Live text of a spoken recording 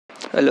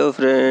Hello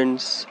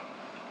friends,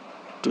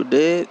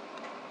 today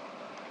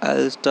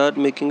I'll start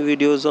making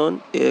videos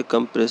on air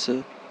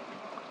compressor.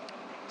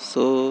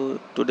 So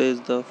today is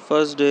the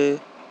first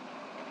day.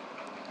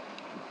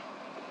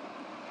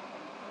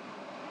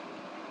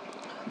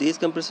 These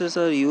compressors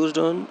are used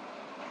on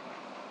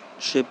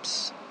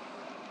ships.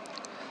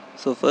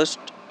 So first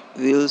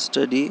we'll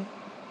study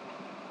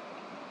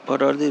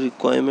what are the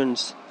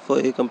requirements for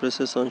air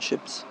compressors on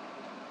ships.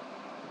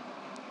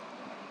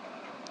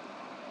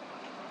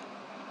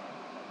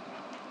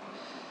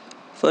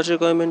 First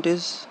requirement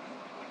is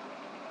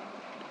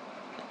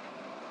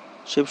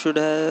ship should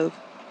have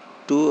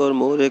two or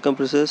more air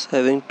compressors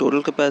having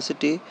total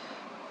capacity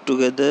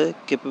together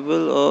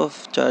capable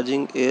of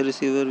charging air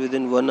receiver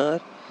within 1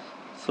 hour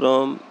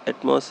from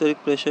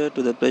atmospheric pressure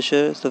to the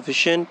pressure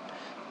sufficient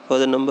for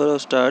the number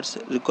of starts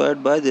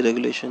required by the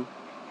regulation.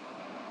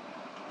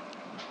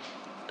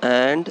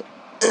 And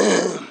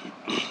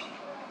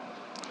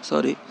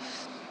sorry,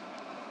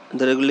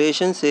 the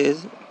regulation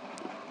says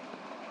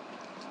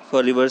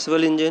for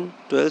reversible engine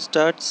 12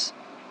 starts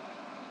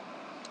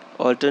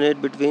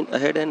alternate between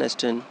ahead and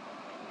astern,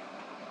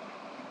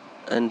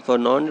 and for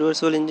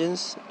non-reversible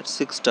engines it's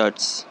 6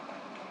 starts.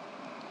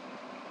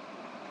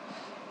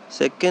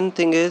 Second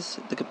thing is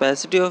the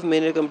capacity of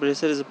main air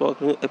compressor is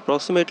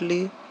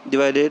approximately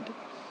divided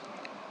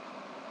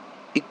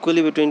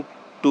equally between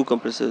two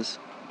compressors.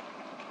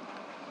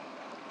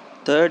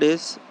 Third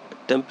is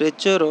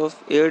temperature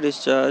of air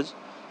discharge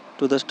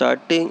to the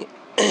starting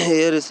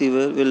air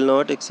receiver will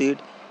not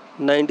exceed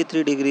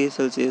 93 degrees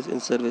Celsius in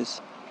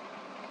service.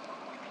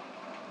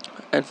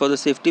 And for the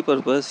safety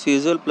purpose,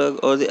 fuel plug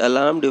or the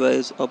alarm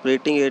device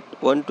operating at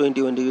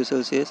 121 degrees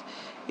Celsius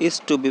is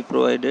to be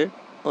provided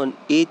on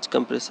each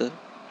compressor.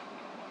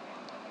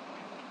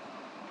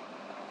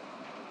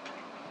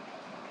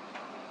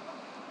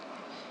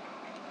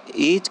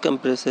 Each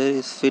compressor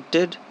is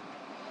fitted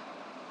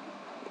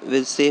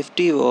with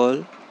safety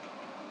valve.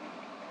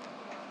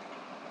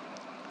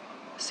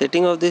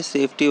 Setting of this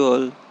safety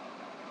valve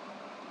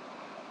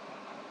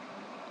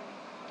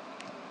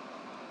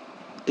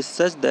is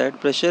such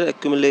that pressure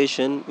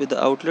accumulation with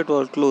the outlet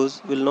valve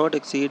closed will not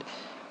exceed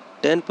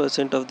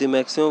 10% of the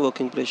maximum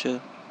working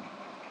pressure.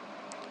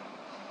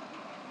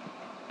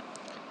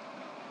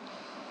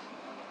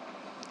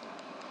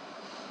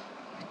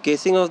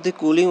 Casing of the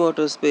cooling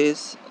water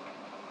space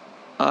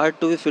are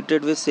to be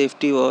fitted with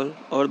safety valve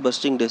or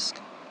bursting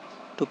disc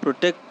to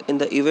protect in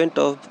the event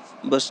of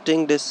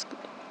bursting disc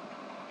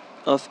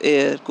of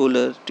air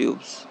cooler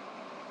tubes.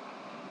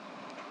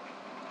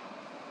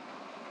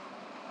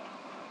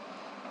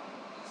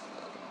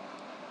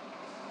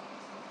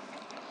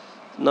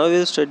 Now we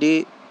will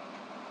study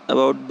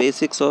about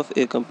basics of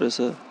air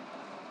compressor.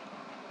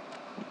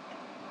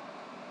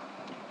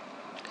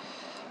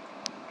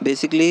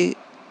 Basically,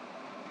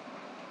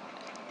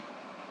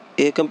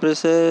 air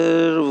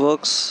compressor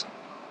works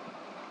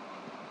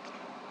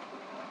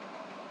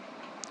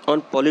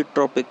on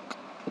polytropic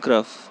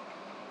graph,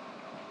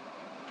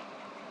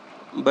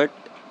 but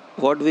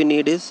what we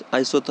need is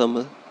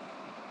isothermal,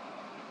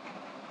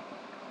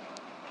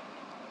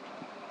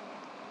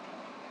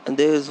 and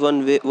there is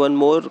one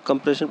more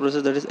compression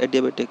process, that is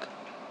adiabatic.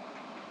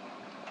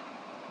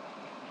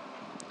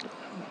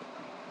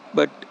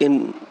 But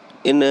in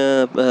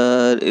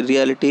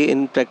reality,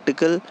 in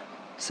practical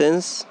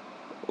sense,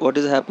 what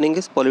is happening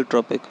is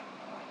polytropic.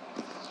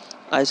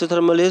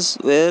 Isothermal is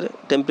where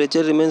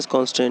temperature remains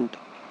constant,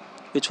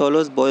 which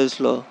follows Boyle's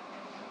law.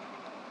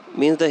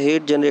 Means the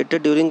heat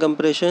generated during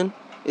compression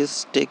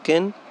is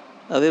taken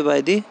away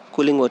by the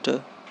cooling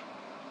water.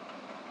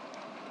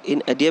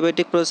 In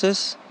adiabatic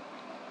process,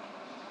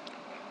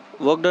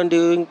 work done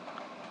during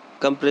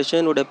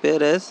compression would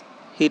appear as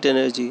heat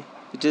energy,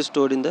 which is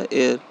stored in the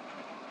air.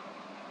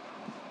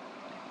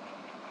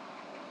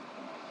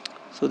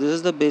 So this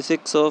is the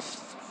basics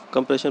of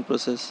compression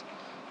process.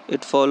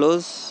 It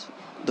follows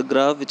the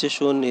graph which is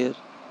shown here.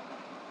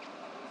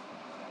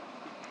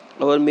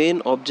 Our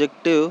main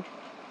objective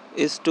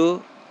is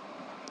to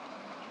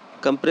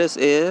compress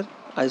air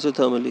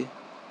isothermally.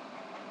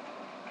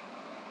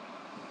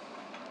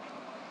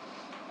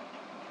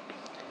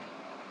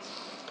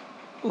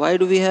 Why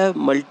do we have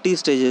multi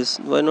stages?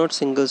 Why not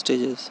single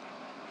stages?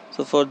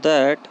 So for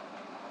that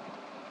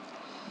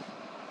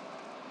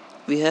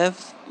we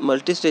have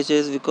multi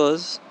stages,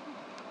 because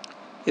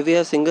if we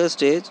have single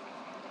stage,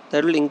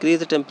 that will increase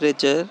the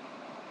temperature,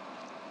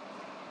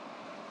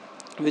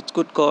 which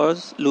could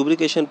cause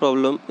lubrication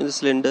problem in the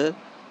cylinder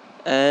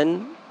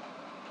and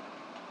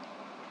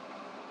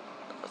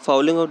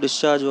fouling of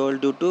discharge valve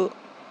due to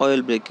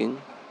oil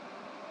breaking.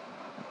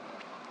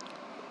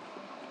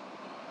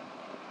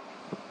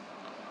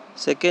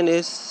 Second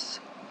is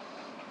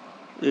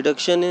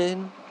reduction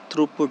in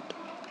throughput.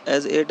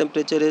 As air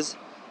temperature is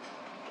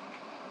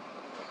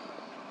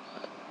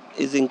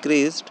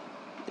increased,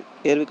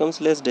 air becomes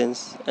less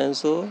dense, and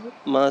so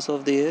mass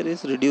of the air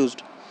is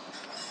reduced.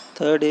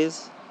 Third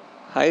is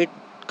height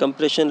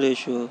compression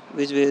ratio,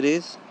 which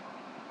varies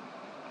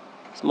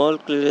small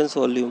clearance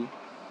volume.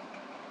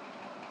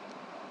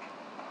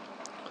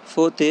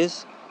 Fourth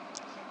is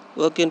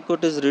work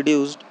input is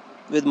reduced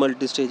with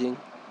multi-staging.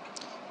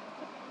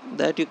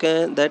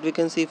 That we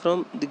can see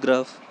from the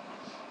graph.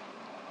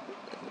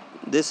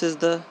 This is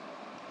the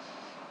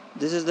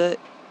this is the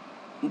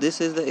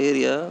this is the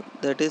area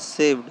that is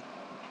saved.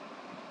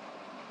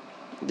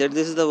 That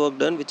this is the work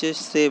done which is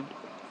saved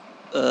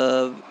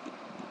uh,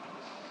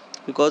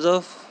 because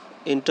of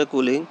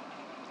intercooling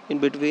in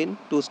between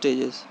two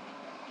stages.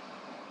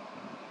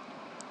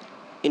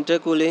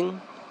 Intercooling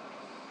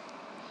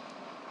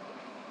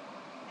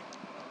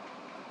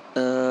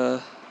uh,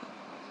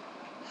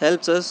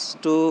 helps us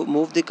to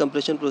move the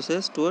compression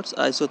process towards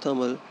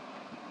isothermal.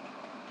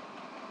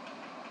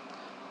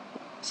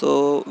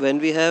 So when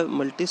we have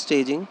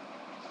multi-staging,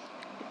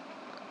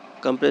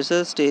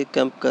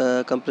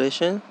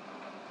 compression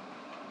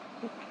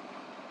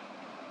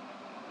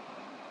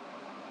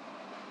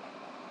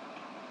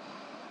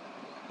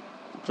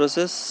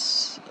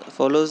process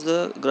follows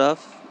the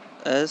graph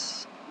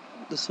as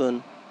this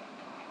one.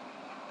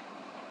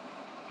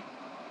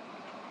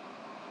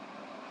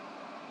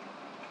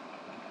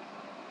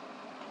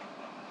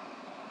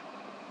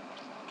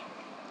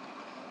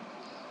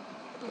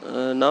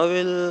 Now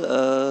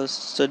we'll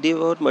study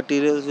about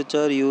materials which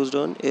are used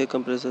on air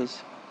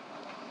compressors.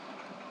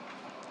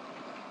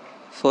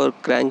 For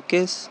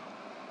crankcase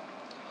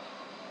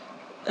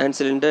and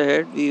cylinder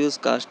head we use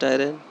cast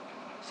iron.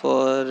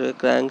 For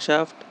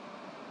crankshaft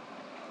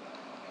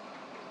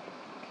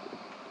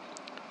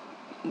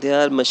they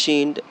are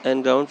machined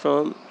and ground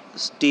from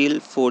steel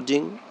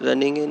forging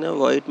running in a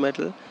white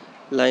metal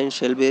lined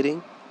shell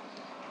bearing.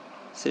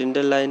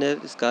 Cylinder liner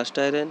is cast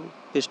iron,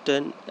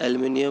 piston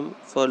aluminium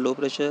for low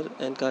pressure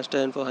and cast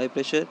iron for high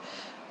pressure.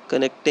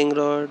 Connecting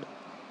rod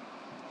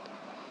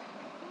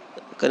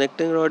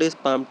is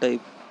palm type.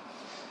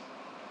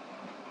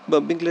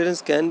 Bumping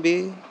clearance can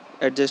be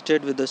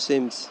adjusted with the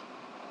sims.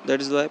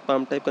 That is why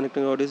palm type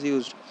connecting rod is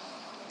used.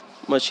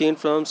 Machined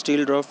from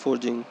steel drop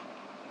forging.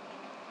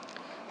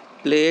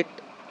 Plate,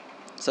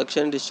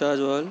 suction discharge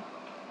valve.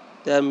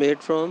 They are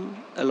made from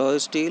alloy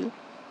steel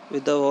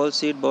with the wall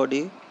seat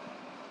body,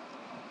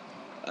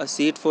 a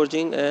seat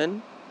forging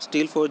and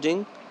steel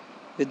forging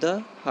with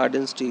the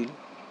hardened steel.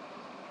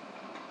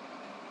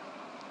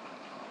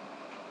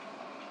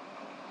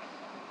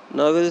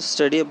 Now we'll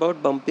study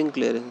about bumping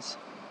clearance.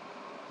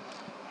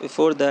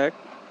 Before that,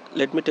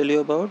 let me tell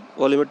you about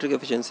volumetric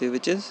efficiency,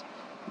 which is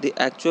the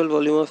actual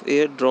volume of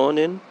air drawn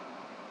in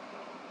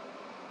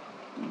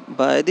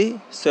by the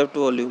swept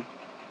volume.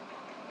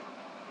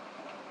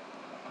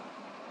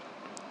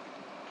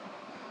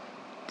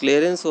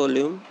 Clearance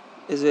volume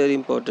is very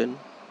important.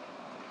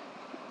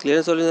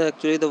 Clearance volume is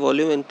actually the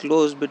volume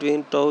enclosed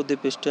between top of the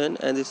piston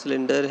and the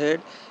cylinder head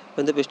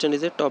when the piston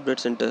is at top dead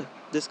center.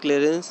 This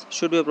clearance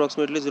should be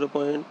approximately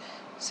 0.6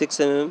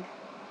 mm,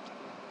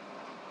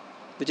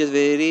 which is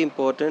very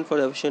important for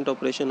efficient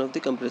operation of the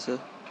compressor.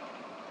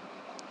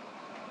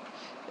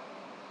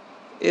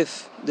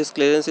 If this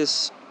clearance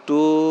is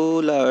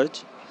too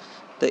large,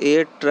 the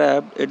air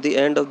trapped at the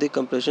end of the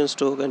compression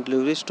stroke and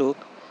delivery stroke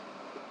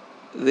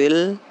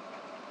will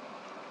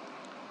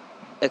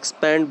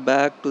expand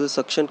back to the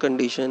suction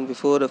condition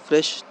before a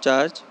fresh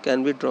charge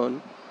can be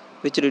drawn,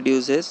 which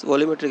reduces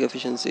volumetric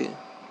efficiency.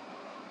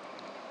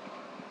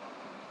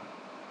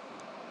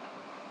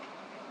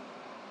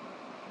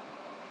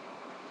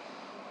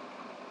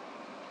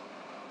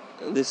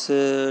 This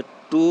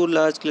too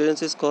large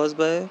clearance is caused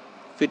by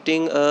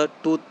fitting a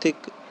too thick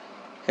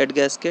head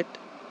gasket,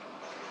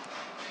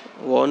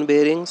 worn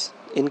bearings,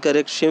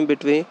 incorrect shim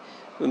between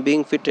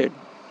being fitted.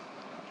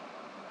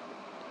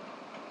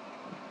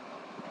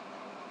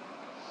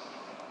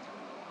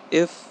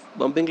 If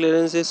bumping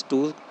clearance is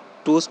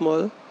too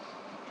small,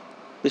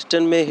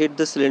 piston may hit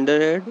the cylinder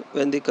head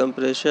when the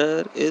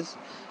compressor is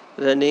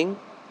running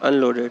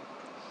unloaded.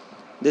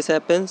 This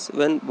happens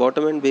when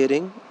bottom end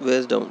bearing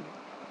wears down.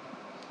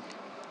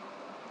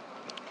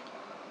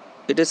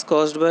 It is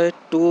caused by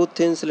too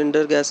thin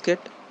cylinder gasket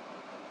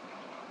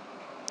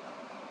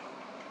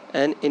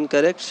and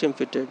incorrect shim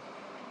fitted.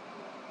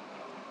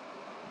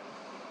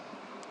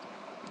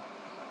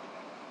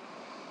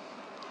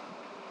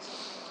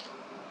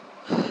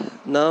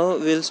 Now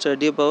we'll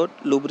study about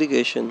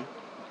lubrication.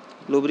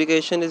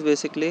 Lubrication is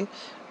basically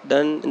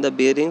done in the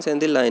bearings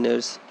and the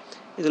liners.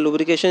 If the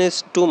lubrication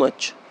is too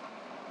much,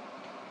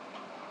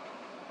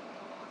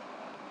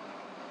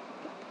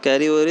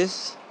 carryover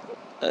is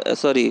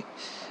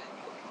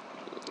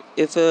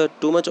if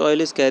too much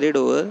oil is carried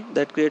over,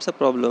 that creates a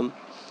problem.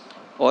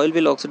 Oil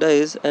will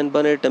oxidize and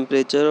burn at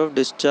temperature of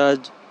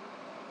discharge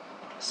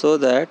so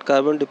that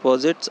carbon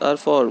deposits are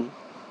formed.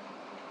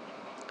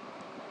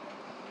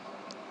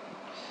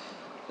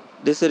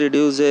 This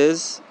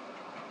reduces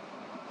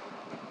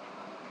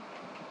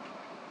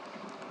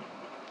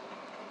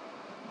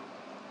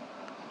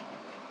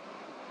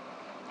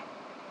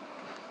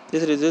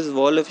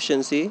valve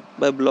efficiency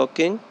by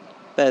blocking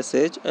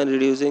passage and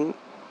reducing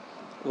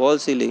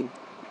valve sealing.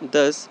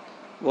 Thus,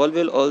 valve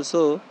will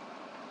also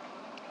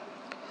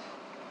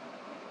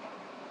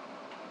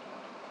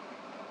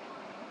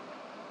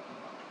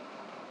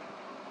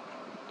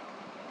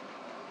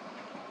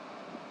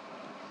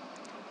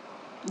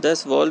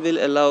Thus valve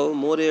will allow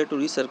more air to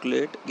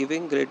recirculate,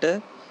 giving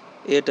greater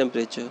air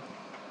temperature.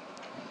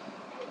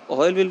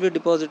 Oil will be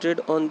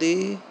deposited on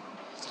the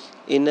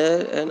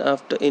inter and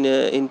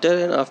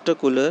after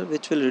cooler,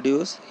 which will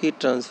reduce heat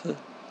transfer.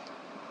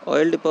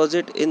 Oil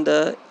deposit in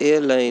the air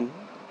line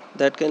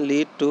that can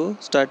lead to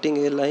starting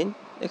airline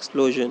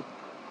explosion.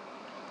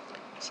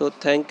 So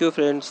thank you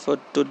friends for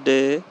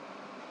today.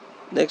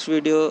 Next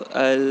video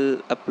I'll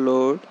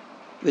upload,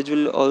 which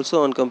will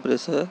also on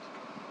compressor,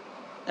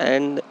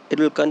 and it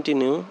will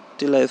continue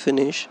till I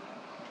finish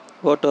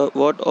what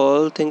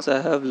all things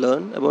I have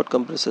learned about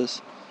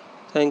compressors.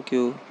 Thank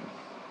you.